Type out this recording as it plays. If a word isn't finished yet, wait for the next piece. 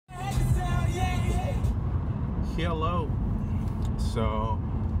Hello. So,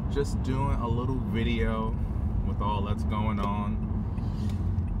 just doing a little video with all that's going on.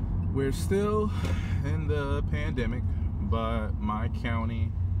 We're still in the pandemic, but my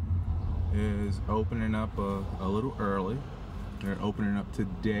county is opening up a little early. They're opening up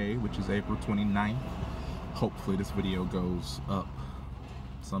today, which is April 29th. Hopefully this video goes up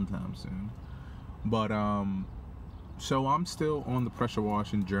sometime soon. But so I'm still on the pressure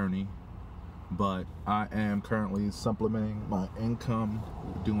washing journey, but I am currently supplementing my income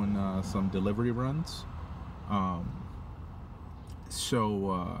doing some delivery runs. I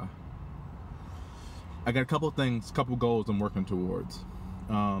got a couple goals I'm working towards.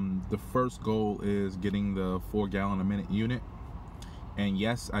 The first goal is getting the 4 gallon a minute unit. And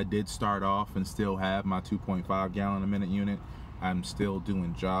yes, I did start off and still have my 2.5 gallon a minute unit. I'm still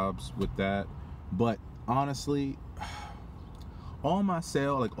doing jobs with that. But honestly, all my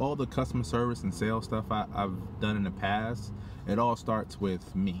sale, like all the customer service and sales stuff I've done in the past, it all starts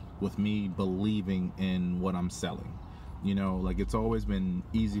with me believing in what I'm selling. You know, like it's always been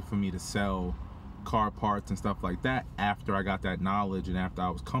easy for me to sell car parts and stuff like that after I got that knowledge and after I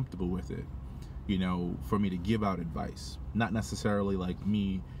was comfortable with it. You know, for me to give out advice, not necessarily like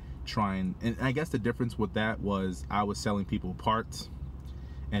me trying. And I guess the difference with that was I was selling people parts,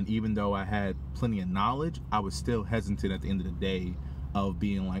 and even though I had plenty of knowledge, I was still hesitant at the end of the day of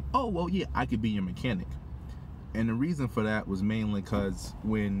being like, oh well, yeah, I could be your mechanic. And the reason for that was mainly because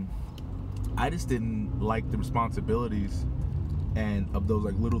when I just didn't like the responsibilities and of those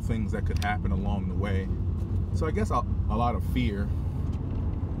like little things that could happen along the way. So I guess a lot of fear.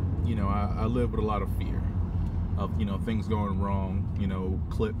 You know, I live with a lot of fear of, you know, things going wrong, you know,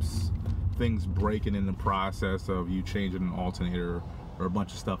 clips, things breaking in the process of you changing an alternator or a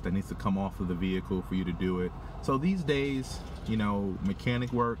bunch of stuff that needs to come off of the vehicle for you to do it. So these days, you know,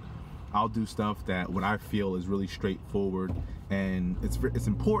 mechanic work, I'll do stuff that what I feel is really straightforward and it's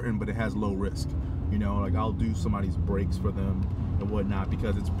important, but it has low risk. You know, like I'll do somebody's brakes for them and whatnot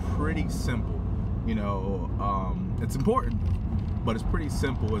because it's pretty simple. You know, it's important, but it's pretty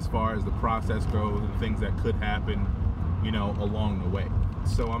simple as far as the process goes and things that could happen, you know, along the way.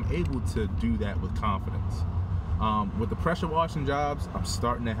 So I'm able to do that with confidence. With the pressure washing jobs, I'm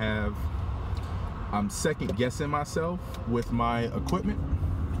second guessing myself with my equipment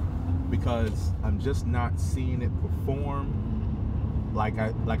because I'm just not seeing it perform like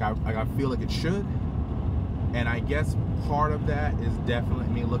I feel like it should. And I guess part of that is definitely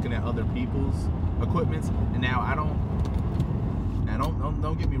me looking at other people's equipments. And now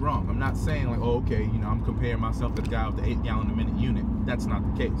don't get me wrong, I'm not saying like, oh, okay, you know, I'm comparing myself to the guy with the 8 gallon a minute unit. That's not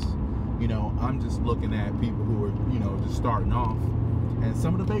the case. You know, I'm just looking at people who are, you know, just starting off and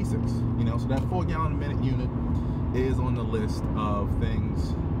some of the basics, you know. So that 4 gallon a minute unit is on the list of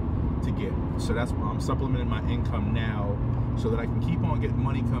things to get. So that's why I'm supplementing my income now so that I can keep on getting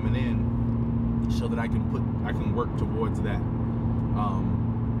money coming in so that I can work towards that.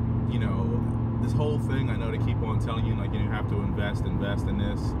 You know, this whole thing, I know they keep on telling you like, you know, you have to invest in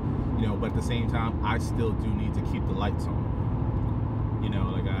this, you know, but at the same time I still do need to keep the lights on. You know,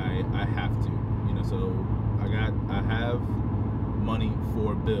 like I have to, you know, so I have money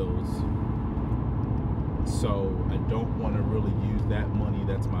for bills, so I don't want to really use that money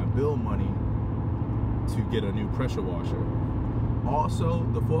that's my bill money to get a new pressure washer. Also,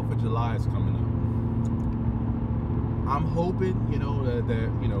 the 4th of July is coming up. I'm hoping, you know,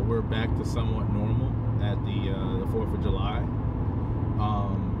 that you know, we're back to somewhat normal at the 4th of July.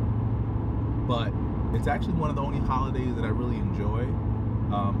 But it's actually one of the only holidays that I really enjoy.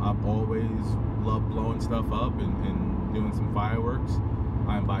 I've always loved blowing stuff up and doing some fireworks.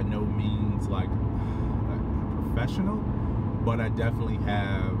 I'm by no means like a professional, but I definitely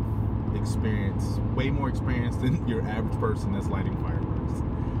have experience, way more experience than your average person that's lighting fireworks.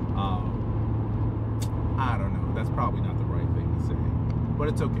 I don't know, that's probably not the right thing to say, but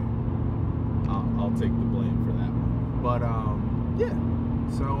it's okay. I'll take the blame for that one. But yeah,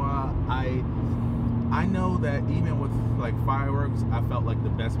 so I know that even with like fireworks, I felt like the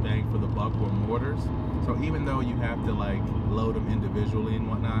best bang for the buck were mortars. So even though you have to like load them individually and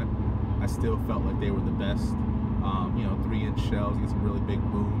whatnot, I still felt like they were the best. You know, 3-inch shells, get some really big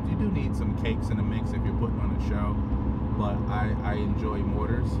booms. You do need some cakes in the mix if you're putting on a show, but I enjoy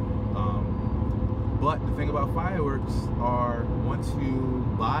mortars. But the thing about fireworks are once you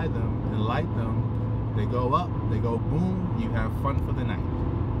buy them and light them, they go up, they go boom, you have fun for the night.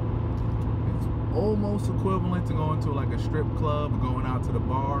 It's almost equivalent to going to like a strip club or going out to the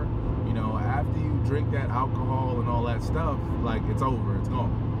bar. You know, after you drink that alcohol and all that stuff, like it's over, it's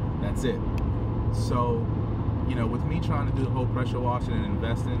gone. That's it. So, you know, with me trying to do the whole pressure washing and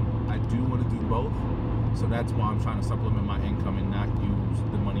investing, I do want to do both. So that's why I'm trying to supplement my income and not use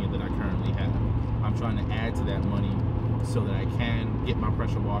the money that I currently have. I'm trying to add to that money so that I can get my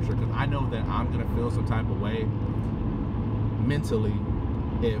pressure washer, because I know that I'm gonna feel some type of way mentally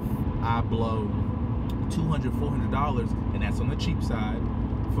if I blow $200, $400, and that's on the cheap side,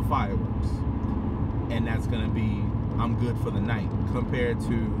 for fireworks. And that's gonna be, I'm good for the night, compared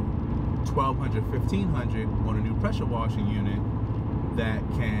to $1,200, $1,500 on a new pressure washing unit that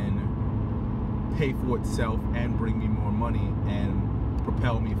can pay for itself and bring me more money and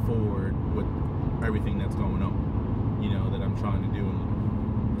propel me forward with everything that's going on, you know, that I'm trying to do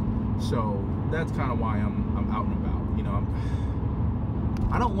in life. So that's kind of why I'm out and about. You know,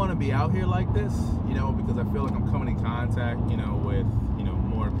 I don't want to be out here like this, you know, because I feel like I'm coming in contact, you know, with, you know,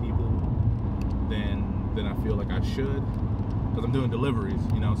 more people than I feel like I should, because I'm doing deliveries,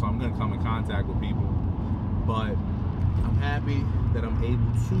 you know, so I'm going to come in contact with people. But I'm happy that I'm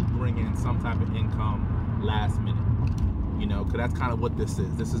able to bring in some type of income last minute, you know, because that's kind of what this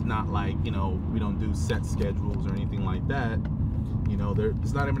is. This is not like, you know, we don't do set schedules or anything like that. You know,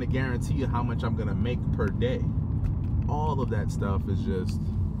 it's not even a guarantee you how much I'm going to make per day. All of that stuff is just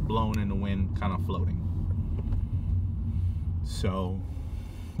blown in the wind, kind of floating. So,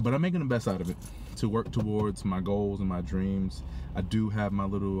 but I'm making the best out of it to work towards my goals and my dreams. I do have my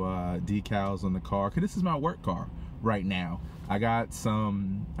little decals on the car, because this is my work car right now. I got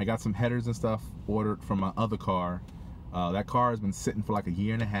some headers and stuff ordered from my other car. That car has been sitting for like a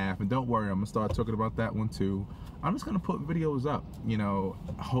year and a half, and don't worry, I'm gonna start talking about that one too. I'm just gonna put videos up, you know,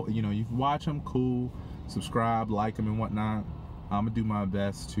 you can watch them, cool, subscribe, like them and whatnot. I'm gonna do my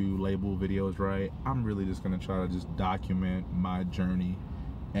best to label videos right. I'm really just gonna try to just document my journey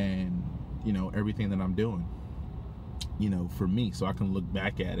and, you know, everything that I'm doing, you know, for me, so I can look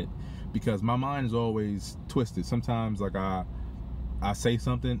back at it, because my mind is always twisted. Sometimes, like, I say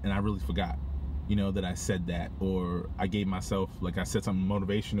something and I really forgot, you know, that I said that, or I gave myself, like, I said something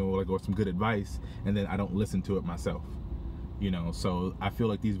motivational, like, or some good advice, and then I don't listen to it myself, you know. So I feel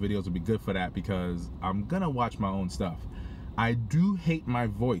like these videos would be good for that, because I'm gonna watch my own stuff. I do hate my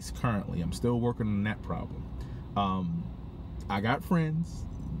voice currently. I'm still working on that problem. I got friends,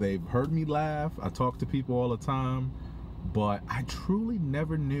 they've heard me laugh, I talk to people all the time, but I truly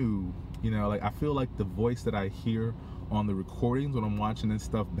never knew, you know, like, I feel like the voice that I hear on the recordings when I'm watching this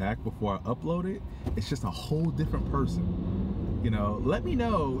stuff back before I upload it, it's just a whole different person. You know, let me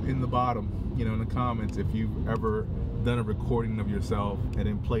know in the bottom, you know, in the comments, if you've ever done a recording of yourself and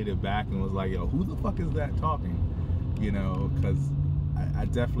then played it back and was like, yo, who the fuck is that talking? You know, because I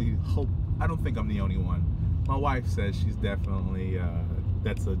definitely hope, I don't think I'm the only one. My wife says she's definitely,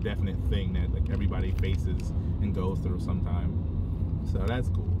 that's a definite thing that, like, everybody faces and goes through sometime. So that's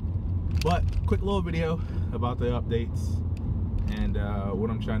cool. But quick little video about the updates and what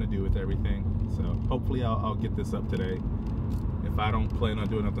I'm trying to do with everything. So hopefully I'll get this up today. If I don't plan on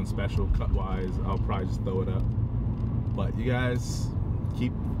doing nothing special cut-wise, I'll probably just throw it up. But you guys,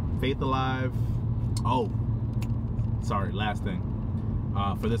 keep faith alive. Oh, sorry, last thing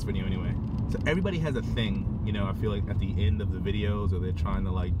for this video anyway. So everybody has a thing, you know, I feel like at the end of the videos, or they're trying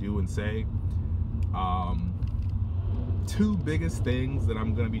to, like, do and say. Two biggest things that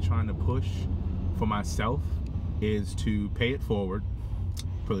I'm going to be trying to push for myself is to pay it forward.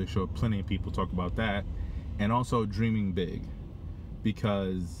 Pretty sure plenty of people talk about that. And also dreaming big,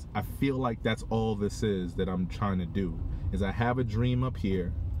 because I feel like that's all this is that I'm trying to do, is I have a dream up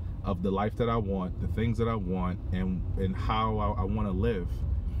here of the life that I want, the things that I want, and how I want to live.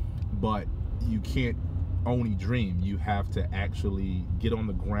 But you can't only dream, you have to actually get on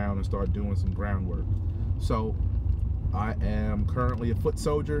the ground and start doing some groundwork. So I am currently a foot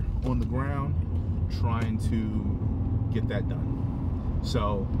soldier on the ground trying to get that done.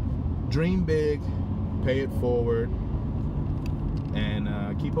 So dream big, pay it forward,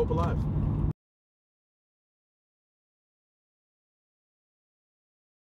 and keep hope alive.